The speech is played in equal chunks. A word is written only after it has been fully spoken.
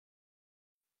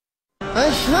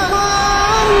أشهد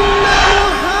أن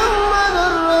محمدًا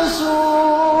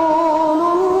رسول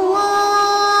الله.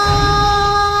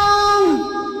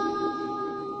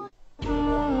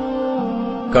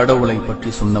 கடவுளை பற்றி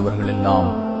சொன்னவர்கள் எல்லாம்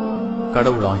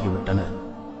கடவுளாகிவிட்டனர்.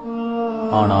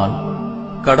 ஆனால்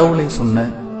கடவுளை சொன்ன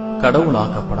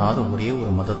கடவுளாக்கப்படாத ஒரே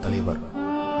ஒரு மத தலைவர்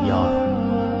யார்?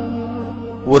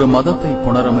 ஒரு மதத்தை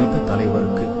புனரமைத்த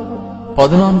தலைவருக்கு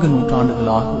 14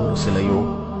 நூற்றாண்டுகளாக ஒரு சிலையோ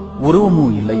உருவமோ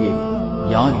இல்லையே.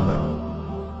 யார் இவர்?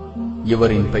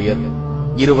 இவரின் பெயர்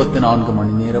 24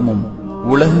 மணி நேரமும்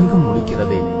உலகெங்கும்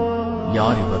முடிக்கிறதே.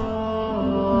 யார் இவர்?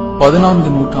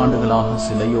 14 நூற்றாண்டுகளாக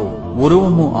சிலையோ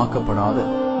உருவமோ ஆக்கப்படாத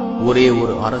ஒரே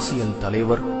ஒரு அரசியல்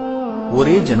தலைவர்,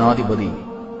 ஒரே ஜனாதிபதி,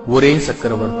 ஒரே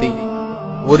சக்கரவர்த்தி,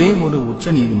 ஒரே ஒரு உச்ச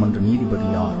நீதிமன்ற நீதிபதி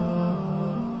யார்?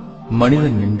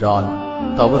 மனிதன் என்றால்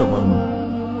தவறு வரும்.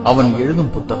 அவன்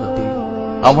எழுதும் புத்தகத்தில்,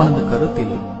 அவனது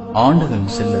கருத்தில்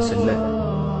ஆண்டுகள் செல்ல செல்ல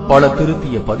பல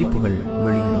திருத்திய பதிப்புகள்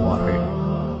வெளியிடுவார்கள்.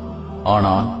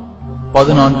 ஆனால்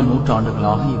 14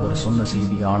 நூற்றாண்டுகளாக இவர் சொன்ன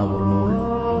செய்தியான ஒரு நூல்,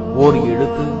 ஓர்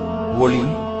எழுத்து, ஒளி,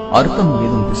 அர்த்தம்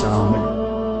ஏதும் பிசராமல்,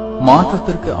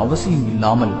 மாற்றத்திற்கு அவசியம்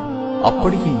இல்லாமல்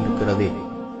அப்படியே இருக்கிறதே.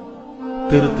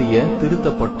 திருத்திய,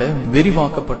 திருத்தப்பட்ட,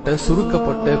 விரிவாக்கப்பட்ட,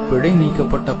 சுருக்கப்பட்ட, பிழை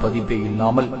நீக்கப்பட்ட பதிப்பே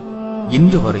இல்லாமல்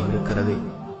இன்று வரை இருக்கிறதே.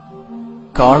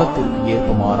 காலத்திற்கு ஏற்ப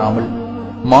மாறாமல்,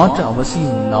 மாற்ற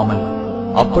அவசியம் இல்லாமல்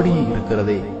அப்படியே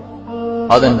இருக்கிறதே.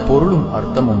 அதன் பொருளும்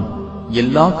அர்த்தமும்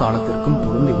எல்லா காலத்திற்கும்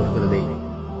பொருந்தி வருகிறதே.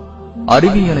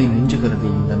 அறிவியலை மிஞ்சுகிறதே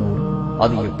இந்த நூல்.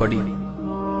 அது எப்படி?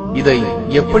 இதை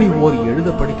எப்படி ஓர் எழுத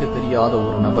படிக்க தெரியாத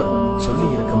ஒரு நபர் சொல்லி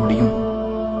இருக்க முடியும்?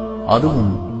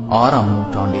 அதுவும் 6ஆம்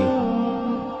நூற்றாண்டில்.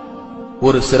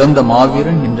 ஒரு சிறந்த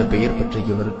மாவீரன் என்ற பெயர் பெற்ற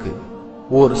இவருக்கு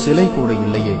ஓர் சிலை கூட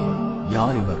இல்லையே.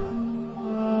 யார் இவர்?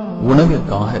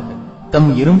 உணவிற்காக தம்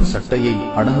இரும்பு சட்டையை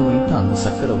அடகு வைத்த அந்த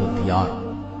சக்கரவர்த்தி யார்?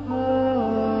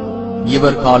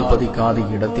 இவர் கால் பதிக்காத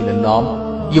இடத்திலெல்லாம்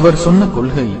இவர் சொன்ன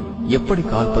கொள்கை எப்படி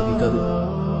கால் பதித்தது?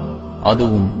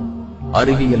 அதுவும்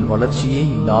அறிவியல் வளர்ச்சியே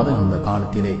இல்லாத அந்த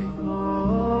காலத்திலே.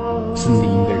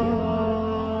 சிந்தியுங்கள்.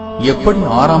 எப்படி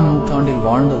 6ஆம் நூற்றாண்டில்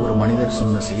வாழ்ந்த ஒரு மனிதர்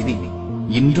சொன்ன செய்தி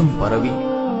இன்றும் பரவி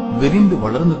விரிந்து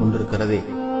வளர்ந்து கொண்டிருக்கிறதே.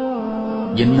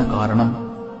 என்ன காரணம்?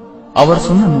 அவர்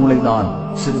சொன்ன நூலைதான்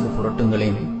சிறிது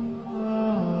புரட்டுங்களேன்.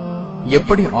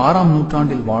 எப்படி 6ஆம்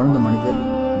நூற்றாண்டில் வாழ்ந்த மனிதர்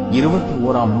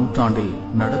 21ஆம் நூற்றாண்டில்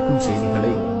நடக்கும்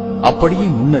செய்திகளை அப்படியே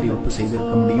முன்னறிவிப்பு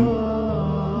செய்திருக்க முடியும்?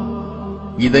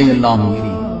 இதையெல்லாம்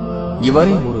மீறி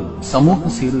இவரை ஒரு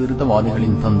சமூக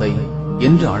சீர்திருத்தவாதிகளின் தந்தை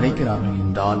என்று அழைக்கிறார்கள்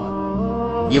என்றால்,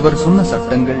 இவர் சொன்ன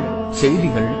சட்டங்கள்,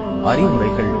 செய்திகள்,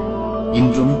 அறிவுரைகள்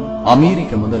இன்றும்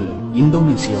அமெரிக்க முதல்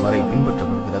இந்தோனேசியா வரை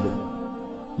பின்பற்றப்படுகிறது.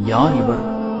 யார் இவர்?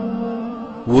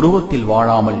 உருவத்தில்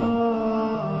வாழாமல்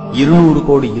 200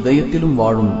 கோடி இதயத்திலும்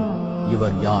வாழும்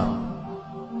இவர் யார்?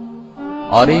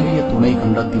 அரேபிய துணை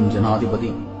கண்டத்தின் ஜனாதிபதி,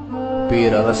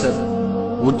 பேரரசர்,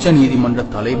 உச்ச நீதிமன்ற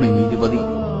தலைமை நீதிபதி,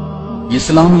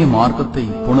 இஸ்லாமிய மார்க்கத்தை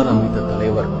புனரமைத்த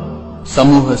தலைவர்,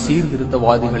 சமூக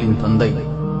சீர்திருத்தவாதிகளின் தந்தை,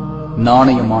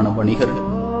 நாணயமான வணிகர்,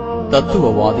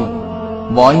 தத்துவவாதி,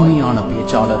 வாய்மையான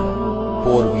பேச்சாளர்,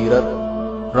 போர் வீரர்,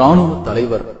 இராணுவ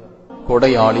தலைவர்,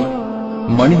 கொடையாளி,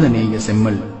 மனிதநேய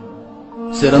செம்மல்,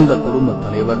 சிறந்த குடும்ப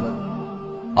தலைவர்,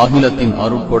 அகிலத்தின்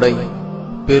அருட்கொடை,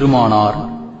 பெருமானார்,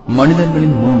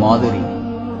 மனிதர்களின் முன்மாதிரி,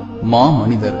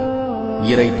 மாமனிதர்,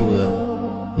 இறை தூதர்,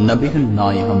 நபிகள்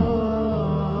நாயகம்.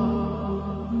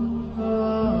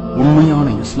 உண்மையான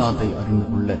இஸ்லாத்தை அறிந்து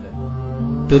கொள்ள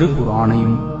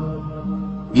திருக்குர்ஆனையும்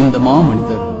இந்த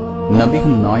மாமனிதர்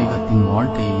நபிகள் நாயகத்தின்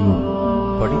வாழ்க்கையையும்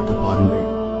படித்து பாருங்கள்.